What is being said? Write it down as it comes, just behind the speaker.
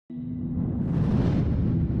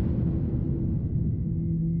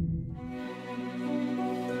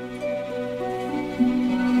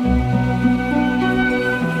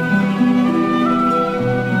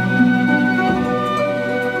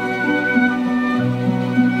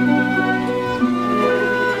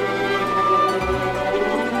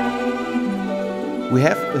We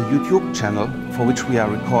have a YouTube channel for which we are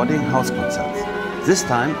recording house concerts. This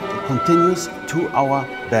time a continuous 2-hour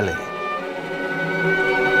ballet.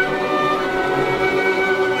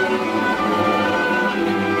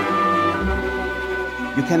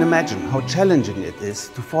 You can imagine how challenging it is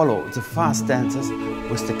to follow the fast dances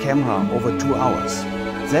with the camera over 2 hours.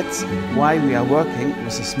 That's why we are working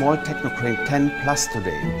with a small Technocrane 10 Plus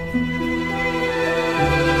today.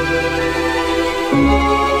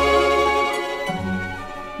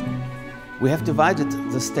 We have divided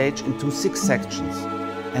the stage into 6 sections,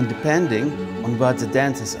 and depending on where the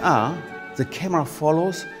dancers are, the camera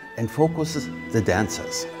follows and focuses the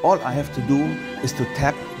dancers. All I have to do is to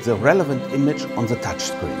tap the relevant image on the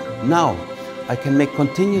touchscreen. Now I can make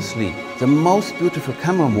continuously the most beautiful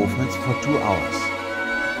camera movements for 2 hours.